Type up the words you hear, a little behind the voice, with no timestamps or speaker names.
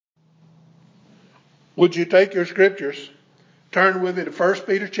Would you take your scriptures, turn with me to 1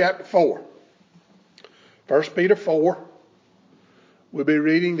 Peter chapter 4. 1 Peter 4, we'll be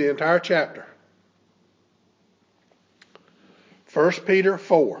reading the entire chapter. 1 Peter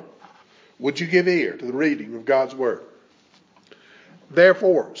 4. Would you give ear to the reading of God's word?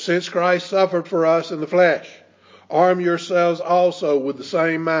 Therefore, since Christ suffered for us in the flesh, arm yourselves also with the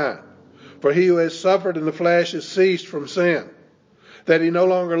same mind. For he who has suffered in the flesh has ceased from sin, that he no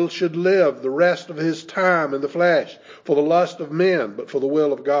longer should live the rest of his time in the flesh for the lust of men, but for the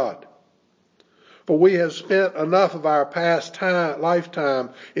will of God. For we have spent enough of our past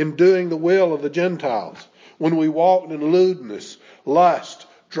lifetime in doing the will of the Gentiles, when we walked in lewdness, lust,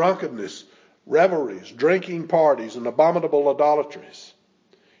 drunkenness, revelries, drinking parties, and abominable idolatries.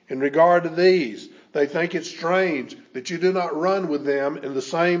 In regard to these, they think it strange that you do not run with them in the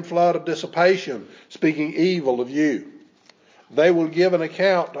same flood of dissipation, speaking evil of you. They will give an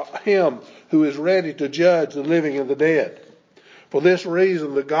account to him who is ready to judge the living and the dead. For this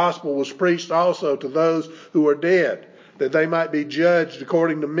reason the gospel was preached also to those who are dead, that they might be judged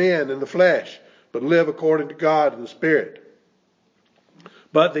according to men in the flesh, but live according to God in the Spirit.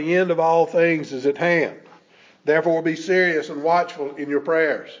 But the end of all things is at hand. Therefore be serious and watchful in your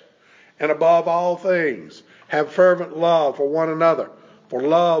prayers. And above all things, have fervent love for one another, for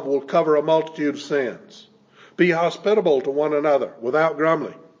love will cover a multitude of sins. Be hospitable to one another without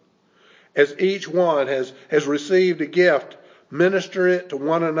grumbling. As each one has received a gift, minister it to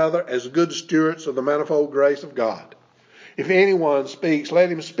one another as good stewards of the manifold grace of God. If anyone speaks,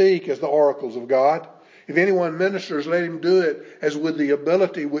 let him speak as the oracles of God. If anyone ministers, let him do it as with the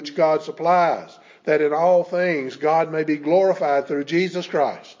ability which God supplies, that in all things God may be glorified through Jesus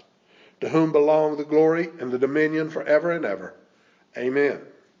Christ, to whom belong the glory and the dominion forever and ever. Amen.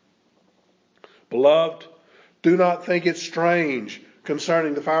 Beloved, do not think it strange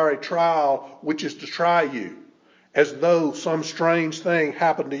concerning the fiery trial which is to try you, as though some strange thing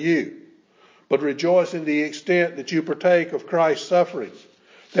happened to you. But rejoice in the extent that you partake of Christ's sufferings,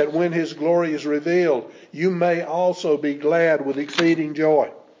 that when his glory is revealed, you may also be glad with exceeding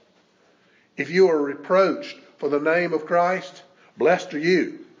joy. If you are reproached for the name of Christ, blessed are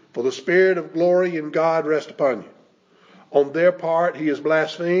you, for the Spirit of glory in God rests upon you. On their part he is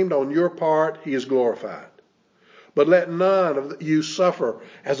blasphemed, on your part he is glorified. But let none of you suffer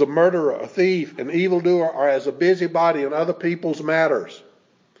as a murderer, a thief, an evildoer, or as a busybody in other people's matters.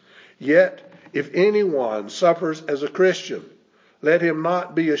 Yet, if anyone suffers as a Christian, let him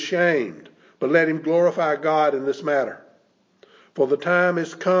not be ashamed, but let him glorify God in this matter. For the time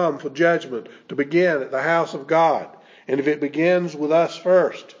is come for judgment to begin at the house of God. And if it begins with us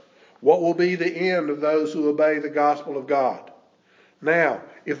first, what will be the end of those who obey the gospel of God? Now,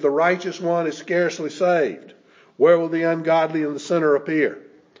 if the righteous one is scarcely saved, where will the ungodly and the sinner appear?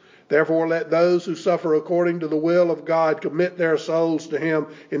 Therefore let those who suffer according to the will of God commit their souls to him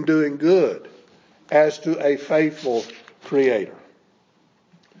in doing good, as to a faithful Creator.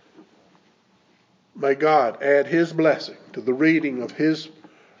 May God add his blessing to the reading of his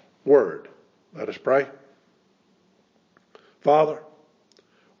word. Let us pray. Father,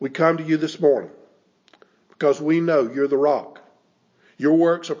 we come to you this morning because we know you're the rock. Your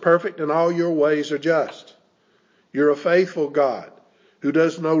works are perfect and all your ways are just. You're a faithful God who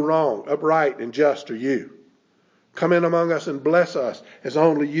does no wrong. Upright and just are you. Come in among us and bless us as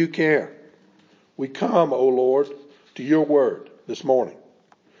only you can. We come, O Lord, to your word this morning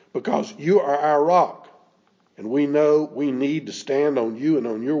because you are our rock, and we know we need to stand on you and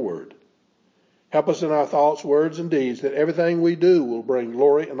on your word. Help us in our thoughts, words, and deeds, that everything we do will bring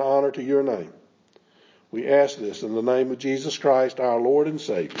glory and honor to your name. We ask this in the name of Jesus Christ, our Lord and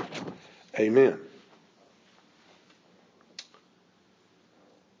Savior. Amen.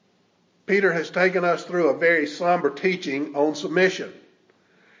 Peter has taken us through a very somber teaching on submission,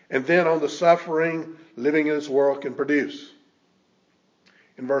 and then on the suffering living in this world can produce.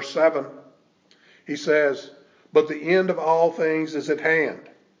 In verse 7, he says, but the end of all things is at hand.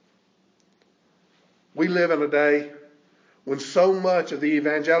 We live in a day when so much of the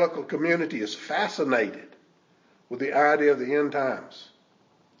evangelical community is fascinated with the idea of the end times.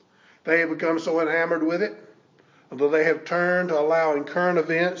 They have become so enamored with it until they have turned to allowing current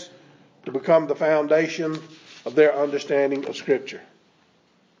events to become the foundation of their understanding of Scripture.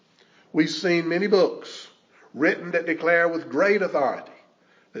 We've seen many books written that declare with great authority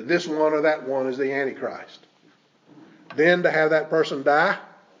that this one or that one is the Antichrist. Then to have that person die,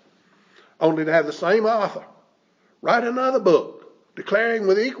 only to have the same author write another book declaring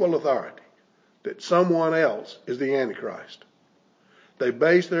with equal authority that someone else is the Antichrist. They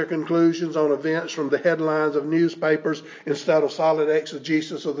base their conclusions on events from the headlines of newspapers instead of solid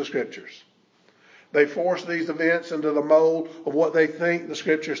exegesis of the Scriptures. They force these events into the mold of what they think the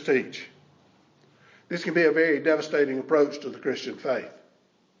Scriptures teach. This can be a very devastating approach to the Christian faith.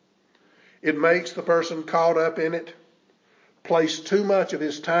 It makes the person caught up in it place too much of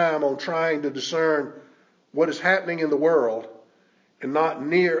his time on trying to discern what is happening in the world and not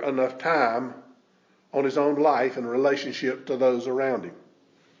near enough time on his own life and relationship to those around him.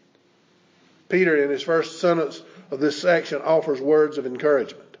 Peter, in his first sentence of this section, offers words of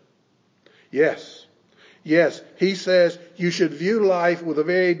encouragement. Yes, he says you should view life with a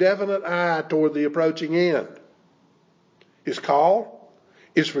very definite eye toward the approaching end. His call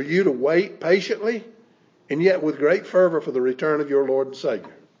is for you to wait patiently and yet with great fervor for the return of your Lord and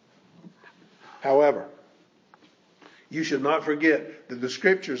Savior. However, you should not forget that the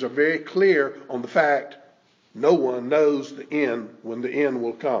Scriptures are very clear on the fact no one knows the end when the end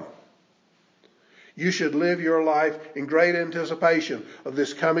will come. You should live your life in great anticipation of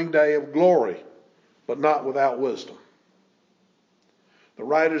this coming day of glory, but not without wisdom. The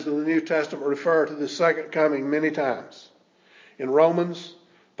writers of the New Testament refer to this second coming many times. In Romans,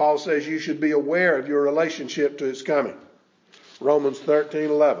 Paul says you should be aware of your relationship to its coming. Romans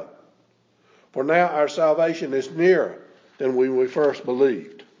 13:11. For now our salvation is nearer than when we first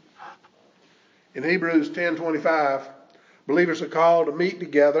believed. In Hebrews 10:25, believers are called to meet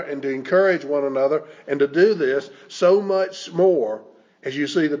together and to encourage one another and to do this so much more as you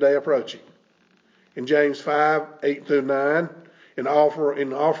see the day approaching. In James 5:8-9, in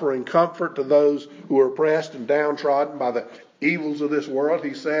offering comfort to those who are oppressed and downtrodden by the evils of this world,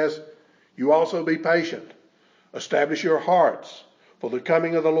 he says, you also be patient. Establish your hearts, for the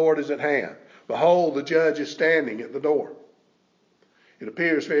coming of the Lord is at hand. Behold, the judge is standing at the door. It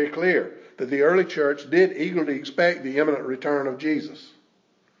appears very clear that the early church did eagerly expect the imminent return of Jesus.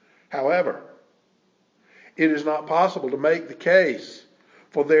 However, it is not possible to make the case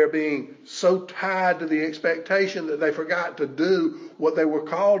for their being so tied to the expectation that they forgot to do what they were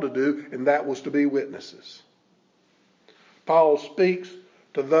called to do, and that was to be witnesses. Paul speaks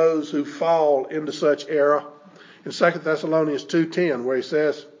to those who fall into such error in 2 Thessalonians 2:10, where he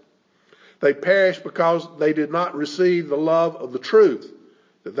says, they perish because they did not receive the love of the truth,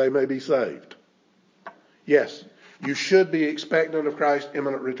 that they may be saved. Yes, you should be expectant of Christ's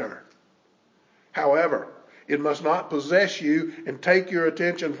imminent return. However, it must not possess you and take your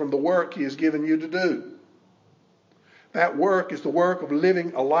attention from the work he has given you to do. That work is the work of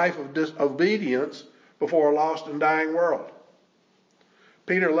living a life of disobedience before a lost and dying world.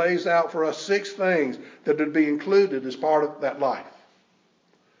 Peter lays out for us 6 things that would be included as part of that life.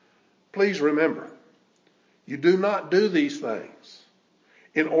 Please remember, you do not do these things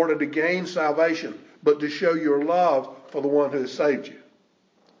in order to gain salvation, but to show your love for the one who has saved you.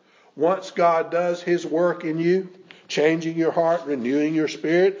 Once God does his work in you, changing your heart, renewing your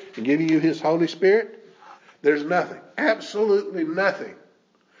spirit, and giving you his Holy Spirit, there's nothing, absolutely nothing,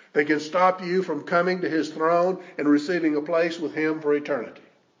 that can stop you from coming to his throne and receiving a place with him for eternity.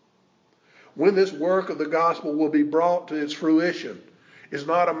 When this work of the gospel will be brought to its fruition is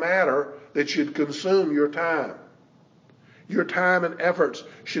not a matter that should consume your time. Your time and efforts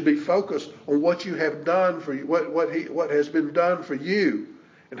should be focused on what you have done for you, what has been done for you,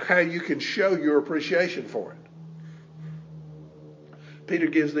 and how you can show your appreciation for it. Peter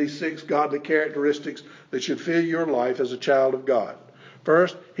gives these 6 godly characteristics that should fill your life as a child of God.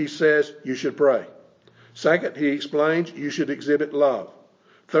 First, he says you should pray. Second, he explains you should exhibit love.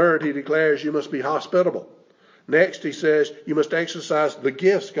 Third, he declares you must be hospitable. Next, he says you must exercise the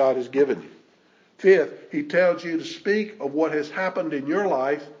gifts God has given you. Fifth, he tells you to speak of what has happened in your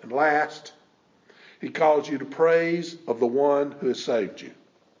life. And last, he calls you to praise of the one who has saved you.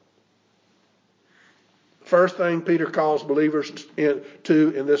 The first thing Peter calls believers to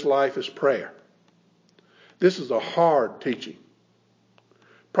in this life is prayer. This is a hard teaching.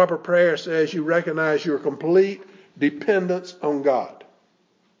 Proper prayer says you recognize your complete dependence on God.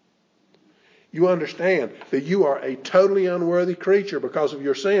 You understand that you are a totally unworthy creature because of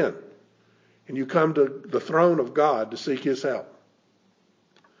your sin, and you come to the throne of God to seek his help.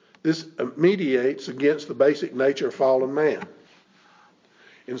 This mediates against the basic nature of fallen man.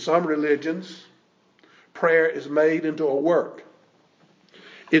 In some religions, prayer is made into a work.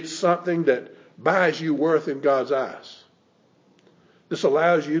 It's something that buys you worth in God's eyes. This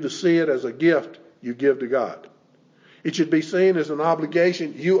allows you to see it as a gift you give to God. It should be seen as an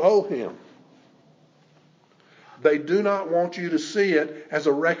obligation you owe him. They do not want you to see it as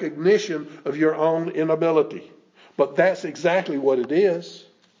a recognition of your own inability. But that's exactly what it is.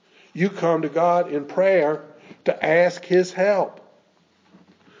 You come to God in prayer to ask his help.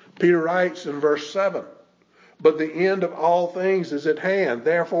 Peter writes in verse 7, But the end of all things is at hand.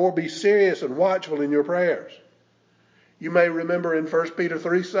 Therefore be serious and watchful in your prayers. You may remember in 1 Peter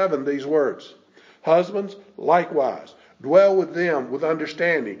 3:7 these words. Husbands, likewise, dwell with them with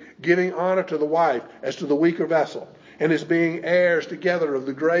understanding, giving honor to the wife as to the weaker vessel, and as being heirs together of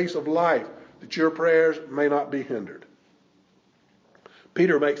the grace of life, that your prayers may not be hindered.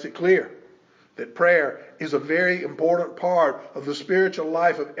 Peter makes it clear that prayer is a very important part of the spiritual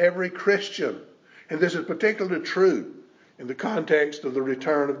life of every Christian. And this is particularly true in the context of the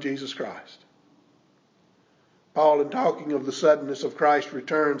return of Jesus Christ. Paul, in talking of the suddenness of Christ's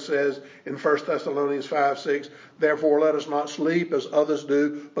return, says in 1 Thessalonians 5:6, therefore let us not sleep as others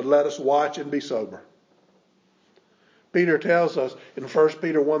do, but let us watch and be sober. Peter tells us in 1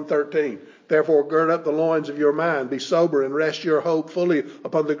 Peter 1:13, therefore gird up the loins of your mind, be sober, and rest your hope fully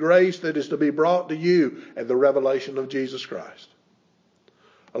upon the grace that is to be brought to you at the revelation of Jesus Christ.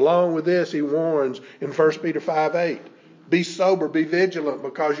 Along with this, he warns in 1 Peter 5:8, be sober, be vigilant,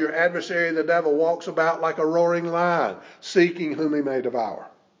 because your adversary the devil walks about like a roaring lion, seeking whom he may devour.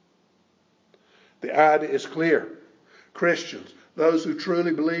 The idea is clear. Christians, those who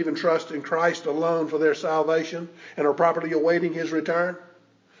truly believe and trust in Christ alone for their salvation and are properly awaiting his return,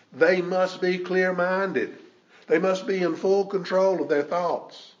 they must be clear-minded. They must be in full control of their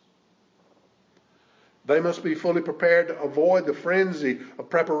thoughts. They must be fully prepared to avoid the frenzy of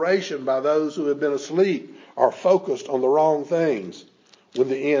preparation by those who have been asleep or focused on the wrong things when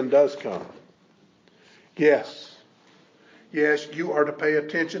the end does come. Yes, you are to pay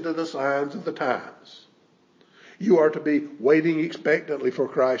attention to the signs of the times. You are to be waiting expectantly for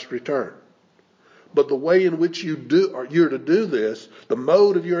Christ's return. But the way in which you're to do this, the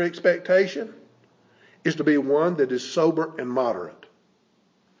mode of your expectation, is to be one that is sober and moderate.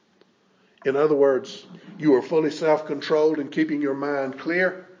 In other words, you are fully self-controlled in keeping your mind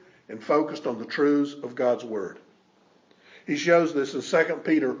clear and focused on the truths of God's Word. He shows this in 2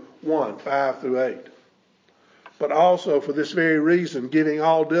 Peter 1:5-8. But also for this very reason, giving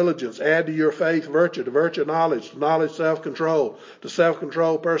all diligence, add to your faith virtue, to virtue knowledge, to knowledge self-control, to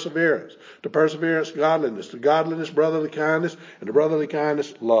self-control perseverance, to perseverance godliness, to godliness brotherly kindness, and to brotherly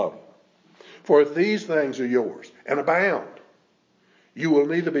kindness love. For if these things are yours and abound, you will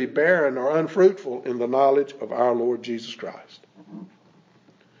neither be barren nor unfruitful in the knowledge of our Lord Jesus Christ.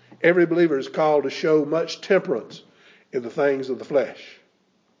 Every believer is called to show much temperance in the things of the flesh.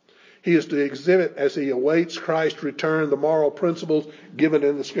 He is to exhibit, as he awaits Christ's return, the moral principles given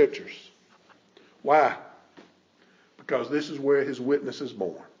in the Scriptures. Why? Because this is where his witness is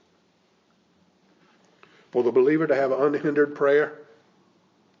born. For the believer to have unhindered prayer,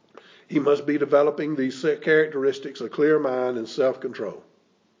 he must be developing these characteristics of clear mind and self-control.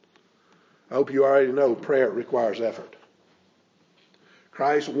 I hope you already know prayer requires effort.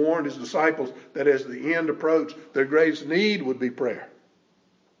 Christ warned his disciples that as the end approached, their greatest need would be prayer.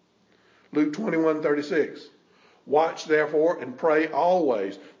 Luke 21:36. Watch therefore and pray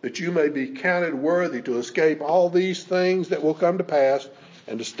always, that you may be counted worthy to escape all these things that will come to pass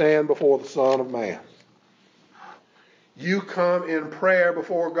and to stand before the Son of Man. You come in prayer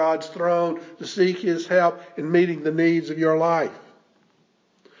before God's throne to seek his help in meeting the needs of your life.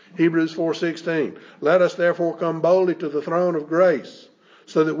 Hebrews 4:16. Let us therefore come boldly to the throne of grace,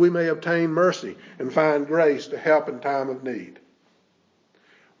 so that we may obtain mercy and find grace to help in time of need.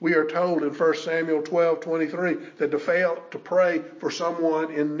 We are told in 1 Samuel 12:23 that to fail to pray for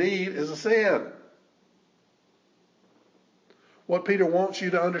someone in need is a sin. What Peter wants you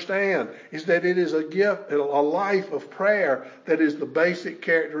to understand is that it is a gift, a life of prayer that is the basic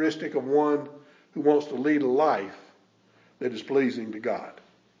characteristic of one who wants to lead a life that is pleasing to God.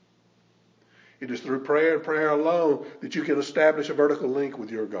 It is through prayer and prayer alone that you can establish a vertical link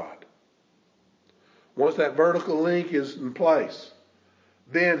with your God. Once that vertical link is in place,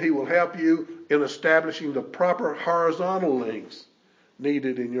 then he will help you in establishing the proper horizontal links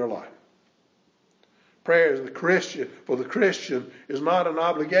needed in your life. Prayer for the Christian is not an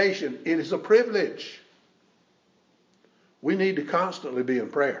obligation, it is a privilege. We need to constantly be in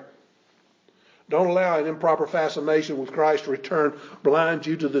prayer. Don't allow an improper fascination with Christ's return blind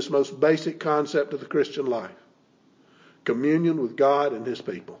you to this most basic concept of the Christian life: communion with God and his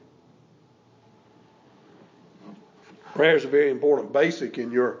people. Prayer is a very important basic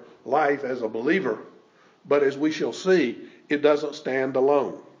in your life as a believer, but as we shall see, it doesn't stand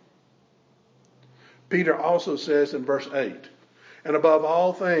alone. Peter also says in verse 8, and above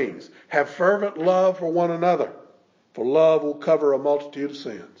all things, have fervent love for one another, for love will cover a multitude of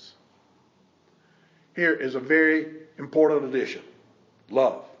sins. Here is a very important addition: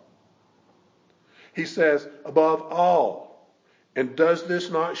 love. He says, above all. And does this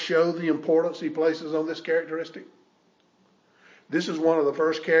not show the importance he places on this characteristic? This is one of the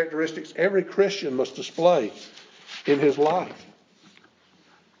first characteristics every Christian must display in his life.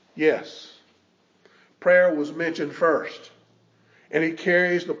 Yes, prayer was mentioned first, and it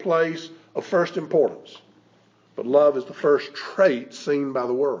carries the place of first importance. But love is the first trait seen by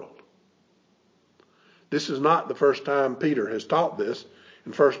the world. This is not the first time Peter has taught this.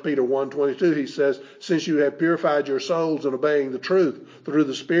 In 1 Peter 1:22, he says, "Since you have purified your souls in obeying the truth through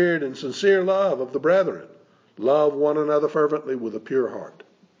the Spirit and sincere love of the brethren, love one another fervently with a pure heart."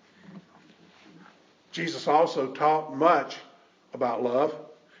 Jesus also taught much about love.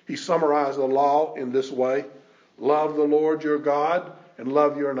 He summarized the law in this way: love the Lord your God and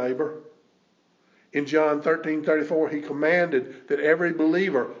love your neighbor. In John 13:34, he commanded that every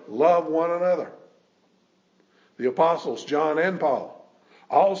believer love one another. The apostles, John and Paul,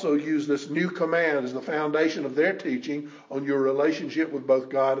 also use this new command as the foundation of their teaching on your relationship with both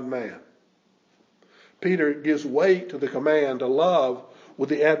God and man. Peter gives weight to the command to love with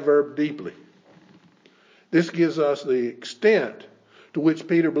the adverb deeply. This gives us the extent to which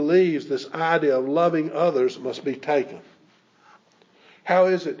Peter believes this idea of loving others must be taken. How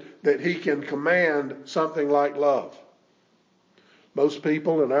is it that he can command something like love? Most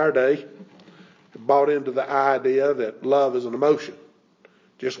people in our day have bought into the idea that love is an emotion.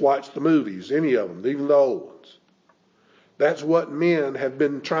 Just watch the movies, any of them, even the old ones. That's what men have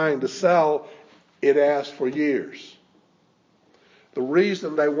been trying to sell it as for years. The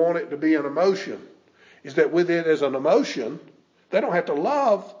reason they want it to be an emotion is that with it as an emotion, they don't have to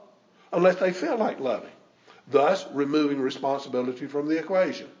love unless they feel like loving, thus removing responsibility from the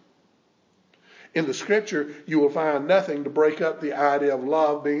equation. In the Scripture, you will find nothing to break up the idea of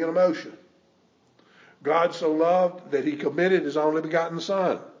love being an emotion. God so loved that he committed his only begotten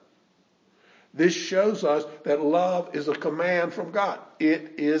Son. This shows us that love is a command from God.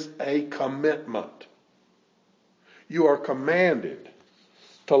 It is a commitment. You are commanded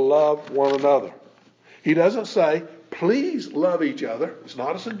to love one another. He doesn't say, please love each other. It's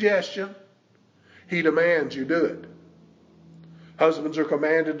not a suggestion. He demands you do it. Husbands are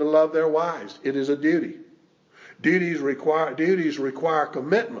commanded to love their wives. It is a duty. Duties require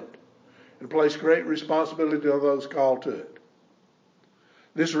commitment and place great responsibility on those called to it.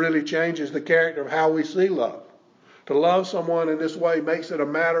 This really changes the character of how we see love. To love someone in this way makes it a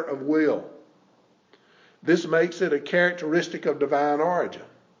matter of will. This makes it a characteristic of divine origin.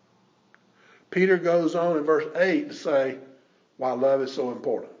 Peter goes on in verse 8 to say why love is so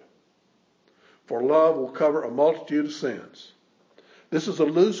important. For love will cover a multitude of sins. This is a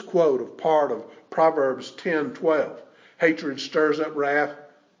loose quote of part of Proverbs 10:12. Hatred stirs up wrath,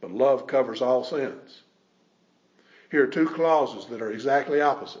 but love covers all sins. Here are two clauses that are exactly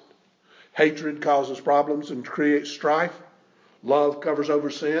opposite. Hatred causes problems and creates strife. Love covers over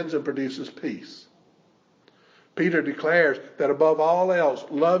sins and produces peace. Peter declares that above all else,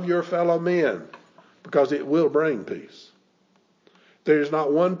 love your fellow men because it will bring peace. There is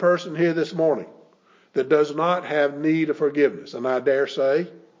not one person here this morning that does not have need of forgiveness. And I dare say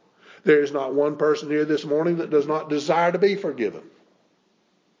there is not one person here this morning that does not desire to be forgiven.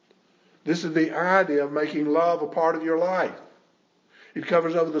 This is the idea of making love a part of your life. It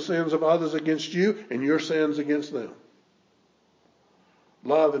covers over the sins of others against you and your sins against them.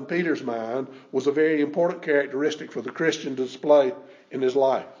 Love, in Peter's mind, was a very important characteristic for the Christian to display in his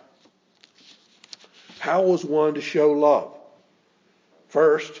life. How was one to show love?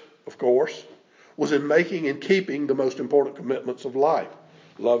 First, of course, was in making and keeping the most important commitments of life.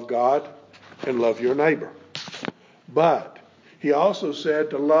 Love God and love your neighbor. But he also said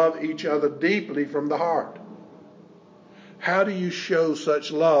to love each other deeply from the heart. How do you show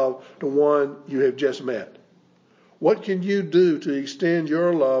such love to one you have just met? What can you do to extend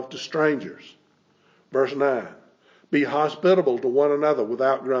your love to strangers? Verse 9, be hospitable to one another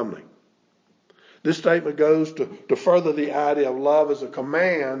without grumbling. This statement goes to further the idea of love as a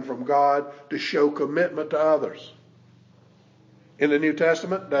command from God to show commitment to others. In the New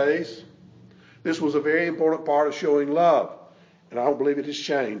Testament days, this was a very important part of showing love, and I don't believe it has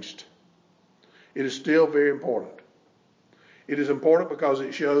changed. It is still very important. It is important because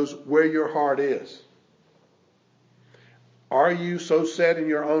it shows where your heart is. Are you so set in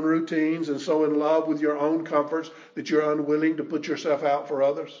your own routines and so in love with your own comforts that you're unwilling to put yourself out for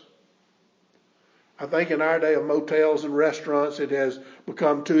others? I think in our day of motels and restaurants, it has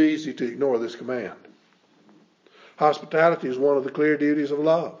become too easy to ignore this command. Hospitality is one of the clear duties of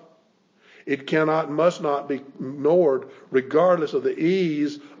love. It cannot and must not be ignored regardless of the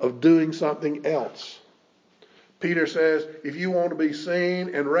ease of doing something else. Peter says, if you want to be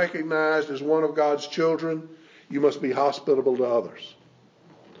seen and recognized as one of God's children, you must be hospitable to others.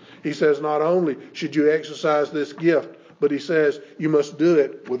 He says not only should you exercise this gift, but he says you must do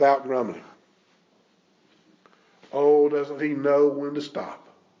it without grumbling. Oh, doesn't he know when to stop?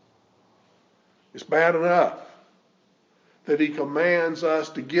 It's bad enough that he commands us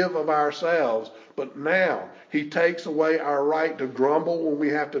to give of ourselves, but now he takes away our right to grumble when we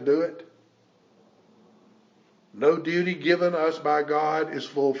have to do it. No duty given us by God is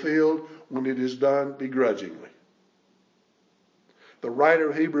fulfilled when it is done begrudgingly. The writer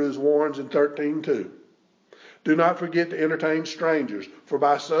of Hebrews warns in 13:2, do not forget to entertain strangers, for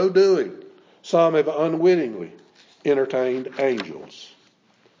by so doing, some have unwittingly entertained angels.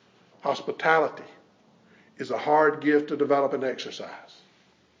 Hospitality is a hard gift to develop and exercise.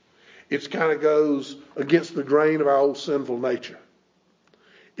 It kind of goes against the grain of our old sinful nature.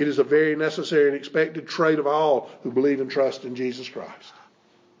 It is a very necessary and expected trait of all who believe and trust in Jesus Christ.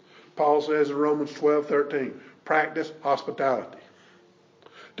 Paul says in Romans 12:13, practice hospitality.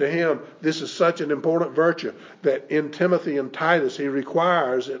 To him, this is such an important virtue that in Timothy and Titus he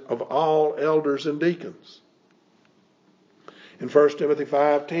requires it of all elders and deacons. In 1 Timothy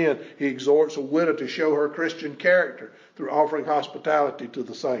 5:10, he exhorts a widow to show her Christian character through offering hospitality to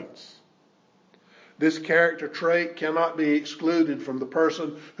the saints. This character trait cannot be excluded from the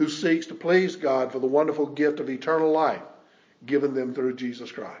person who seeks to please God for the wonderful gift of eternal life given them through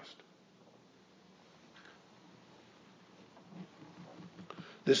Jesus Christ.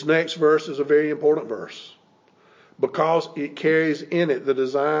 This next verse is a very important verse because it carries in it the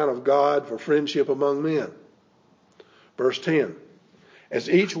design of God for friendship among men. Verse 10, as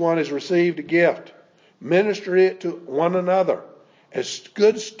each one has received a gift, minister it to one another as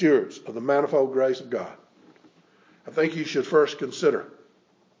good stewards of the manifold grace of God. I think you should first consider,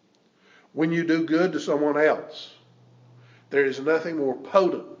 when you do good to someone else, there is nothing more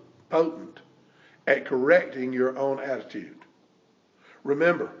potent at correcting your own attitude.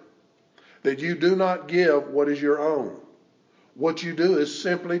 Remember that you do not give what is your own. What you do is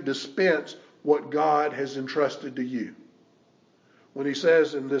simply dispense what God has entrusted to you. When he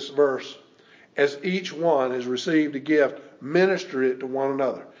says in this verse, as each one has received a gift, minister it to one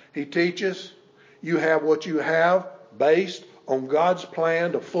another. He teaches you have what you have based on God's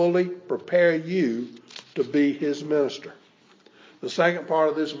plan to fully prepare you to be his minister. The second part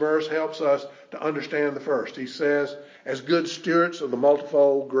of this verse helps us to understand the first. He says, as good stewards of the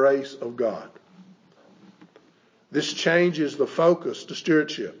multifold grace of God. This changes the focus to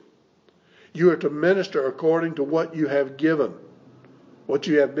stewardship. You are to minister according to what you have given, what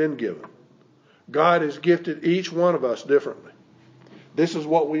you have been given. God has gifted each one of us differently. This is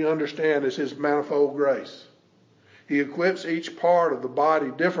what we understand as his manifold grace. He equips each part of the body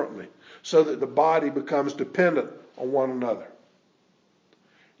differently so that the body becomes dependent on one another.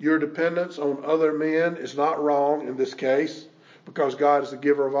 Your dependence on other men is not wrong in this case because God is the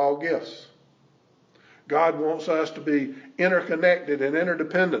giver of all gifts. God wants us to be interconnected and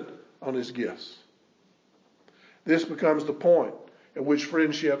interdependent on his gifts. This becomes the point at which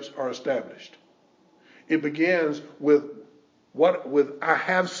friendships are established. It begins with I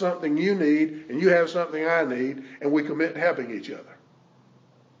have something you need and you have something I need, and we commit to helping each other.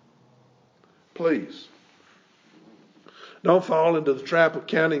 Please, don't fall into the trap of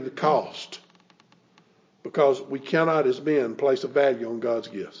counting the cost, because we cannot as men place a value on God's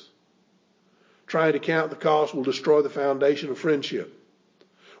gifts. Trying to count the cost will destroy the foundation of friendship.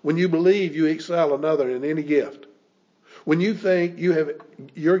 When you believe you excel another in any gift, when you think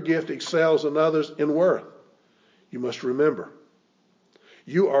your gift excels another's in worth, you must remember,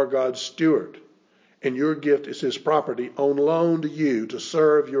 you are God's steward, and your gift is his property on loan to you to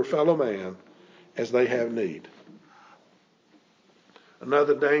serve your fellow man as they have need.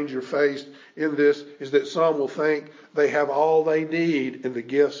 Another danger faced in this is that some will think they have all they need in the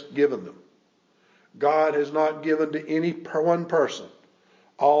gifts given them. God has not given to any one person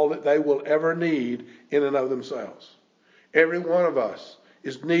all that they will ever need in and of themselves. Every one of us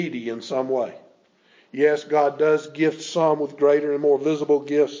is needy in some way. Yes, God does gift some with greater and more visible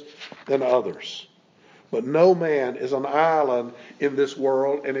gifts than others. But no man is an island in this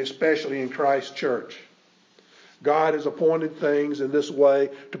world, and especially in Christ's church. God has appointed things in this way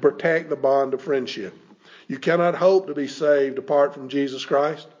to protect the bond of friendship. You cannot hope to be saved apart from Jesus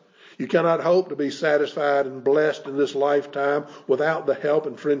Christ. You cannot hope to be satisfied and blessed in this lifetime without the help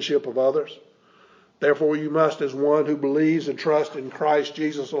and friendship of others. Therefore, you must, as one who believes and trusts in Christ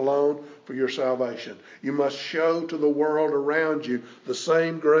Jesus alone for your salvation, you must show to the world around you the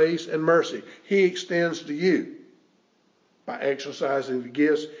same grace and mercy he extends to you by exercising the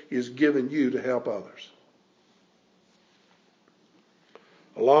gifts he has given you to help others.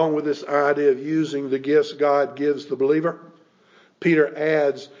 Along with this idea of using the gifts God gives the believer, Peter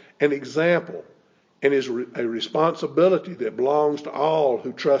adds an example and is a responsibility that belongs to all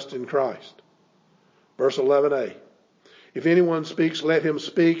who trust in Christ. Verse 11a, if anyone speaks, let him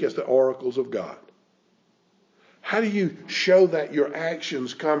speak as the oracles of God. How do you show that your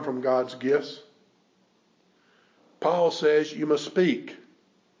actions come from God's gifts? Paul says you must speak.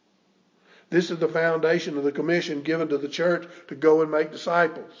 This is the foundation of the commission given to the church to go and make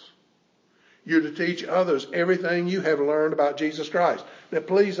disciples. You're to teach others everything you have learned about Jesus Christ. Now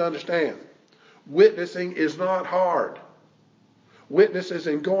please understand, witnessing is not hard. Witness is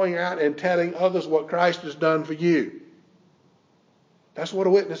in going out and telling others what Christ has done for you. That's what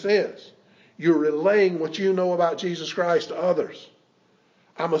a witness is. You're relaying what you know about Jesus Christ to others.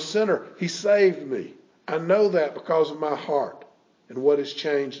 I'm a sinner. He saved me. I know that because of my heart and what has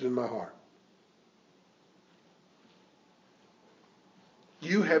changed in my heart.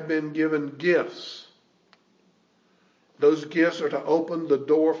 You have been given gifts. Those gifts are to open the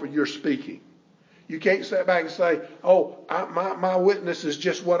door for your speaking. You can't sit back and say, my witness is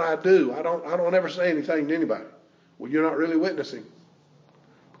just what I do. I don't ever say anything to anybody. Well, you're not really witnessing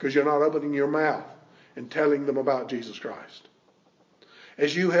because you're not opening your mouth and telling them about Jesus Christ.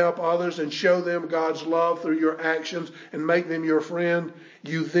 As you help others and show them God's love through your actions and make them your friend,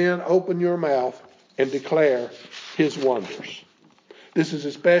 you then open your mouth and declare His wonders. This is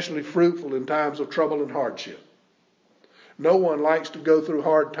especially fruitful in times of trouble and hardship. No one likes to go through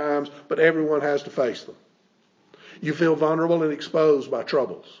hard times, but everyone has to face them. You feel vulnerable and exposed by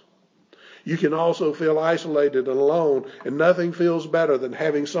troubles. You can also feel isolated and alone, and nothing feels better than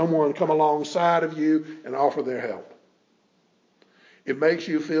having someone come alongside of you and offer their help. It makes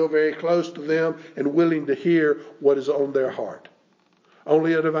you feel very close to them and willing to hear what is on their heart.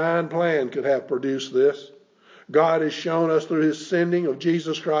 Only a divine plan could have produced this. God has shown us through His sending of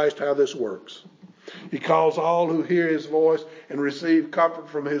Jesus Christ how this works. He calls all who hear His voice and receive comfort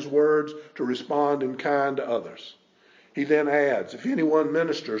from His words to respond in kind to others. He then adds, if anyone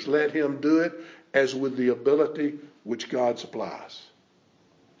ministers, let him do it as with the ability which God supplies.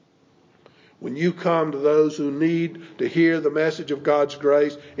 When you come to those who need to hear the message of God's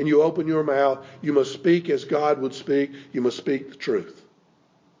grace and you open your mouth, you must speak as God would speak. You must speak the truth.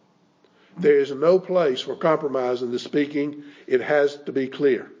 There is no place for compromise in the speaking. It has to be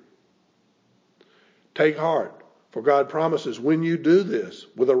clear. Take heart, for God promises when you do this,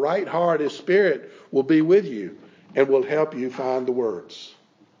 with a right heart, His Spirit will be with you and will help you find the words.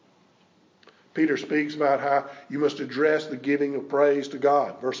 Peter speaks about how you must address the giving of praise to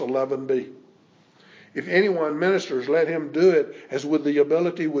God. Verse 11b. If anyone ministers, let him do it as with the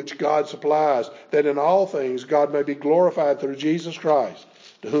ability which God supplies, that in all things God may be glorified through Jesus Christ,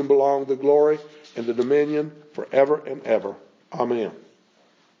 to whom belong the glory and the dominion forever and ever. Amen.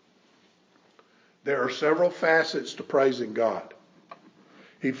 There are several facets to praising God.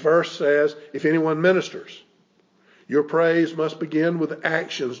 He first says, if anyone ministers, your praise must begin with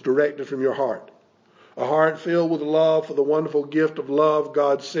actions directed from your heart. A heart filled with love for the wonderful gift of love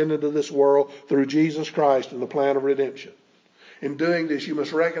God sent into this world through Jesus Christ and the plan of redemption. In doing this, you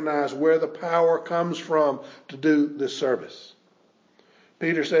must recognize where the power comes from to do this service.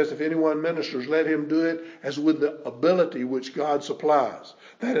 Peter says, if anyone ministers, let him do it as with the ability which God supplies,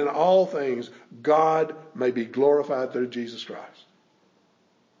 that in all things God may be glorified through Jesus Christ.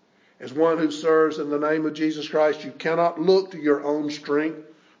 As one who serves in the name of Jesus Christ, you cannot look to your own strength,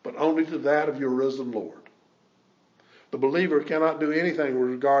 but only to that of your risen Lord. The believer cannot do anything with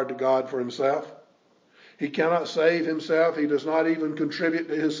regard to God for himself. He cannot save himself. He does not even contribute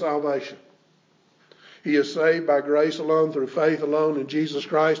to his salvation. He is saved by grace alone, through faith alone, in Jesus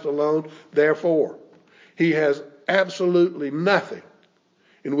Christ alone. Therefore, he has absolutely nothing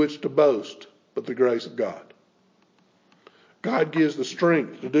in which to boast but the grace of God. God gives the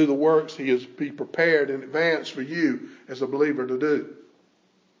strength to do the works He prepared in advance for you as a believer to do.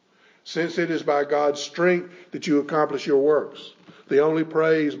 Since it is by God's strength that you accomplish your works, the only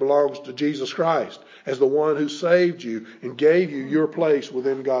praise belongs to Jesus Christ as the one who saved you and gave you your place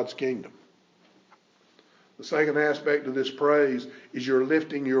within God's kingdom. The second aspect of this praise is you're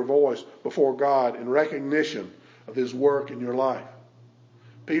lifting your voice before God in recognition of His work in your life.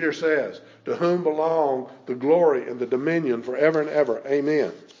 Peter says, to whom belong the glory and the dominion forever and ever.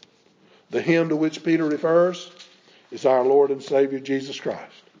 Amen. The hymn to which Peter refers is our Lord and Savior Jesus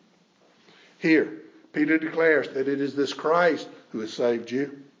Christ. Here, Peter declares that it is this Christ who has saved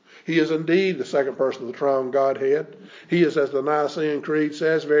you. He is indeed the second person of the triune Godhead. He is, as the Nicene Creed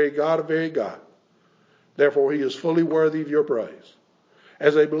says, very God of very God. Therefore, He is fully worthy of your praise.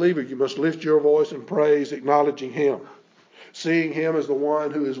 As a believer, you must lift your voice in praise, acknowledging Him. seeing him as the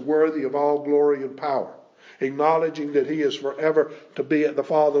one who is worthy of all glory and power, acknowledging that he is forever to be at the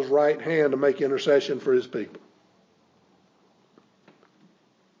Father's right hand to make intercession for his people.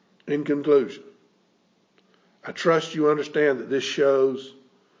 In conclusion, I trust you understand that this shows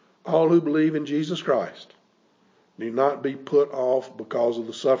all who believe in Jesus Christ need not be put off because of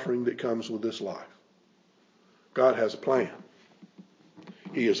the suffering that comes with this life. God has a plan.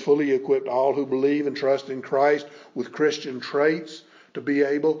 He has fully equipped all who believe and trust in Christ with Christian traits to be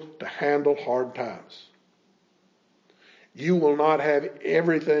able to handle hard times. You will not have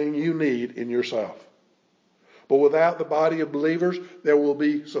everything you need in yourself. But without the body of believers, there will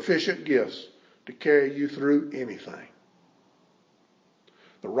be sufficient gifts to carry you through anything.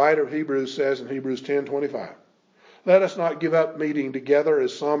 The writer of Hebrews says in Hebrews 10:25, "Let us not give up meeting together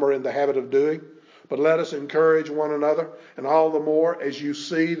as some are in the habit of doing, but let us encourage one another, and all the more as you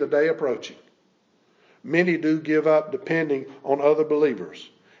see the day approaching. Many do give up depending on other believers,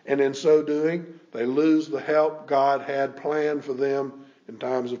 and in so doing, they lose the help God had planned for them in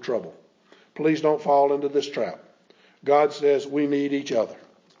times of trouble." Please don't fall into this trap. God says we need each other.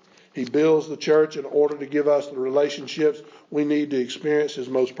 He builds the church in order to give us the relationships we need to experience his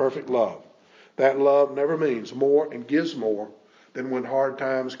most perfect love. That love never means more and gives more than when hard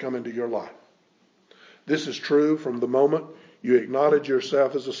times come into your life. This is true from the moment you acknowledge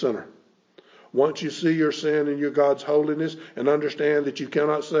yourself as a sinner. Once you see your sin and your God's holiness and understand that you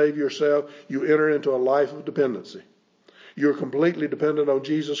cannot save yourself, you enter into a life of dependency. You're completely dependent on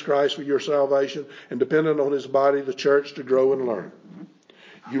Jesus Christ for your salvation and dependent on his body, the church, to grow and learn.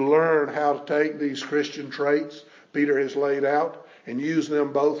 You learn how to take these Christian traits Peter has laid out and use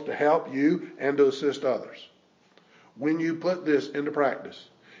them both to help you and to assist others. When you put this into practice,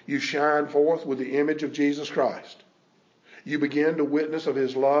 you shine forth with the image of Jesus Christ. You begin to witness of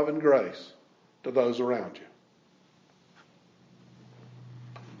his love and grace to those around you.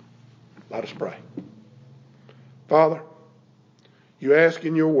 Let us pray. Father, you ask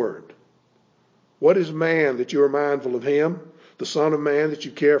in your word, what is man that you are mindful of him, the Son of Man that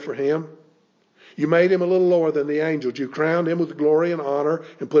you care for him? You made him a little lower than the angels. You crowned him with glory and honor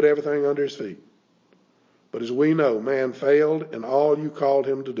and put everything under his feet. But as we know, man failed in all you called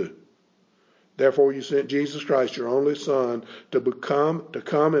him to do. Therefore you sent Jesus Christ, your only Son, to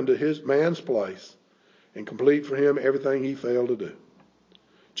come into his man's place and complete for him everything he failed to do.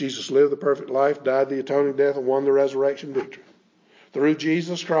 Jesus lived the perfect life, died the atoning death, and won the resurrection victory. Through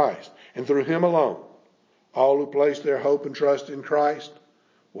Jesus Christ and through him alone, all who place their hope and trust in Christ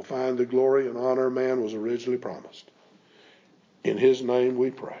will find the glory and honor man was originally promised. In his name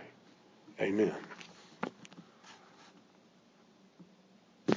we pray. Amen.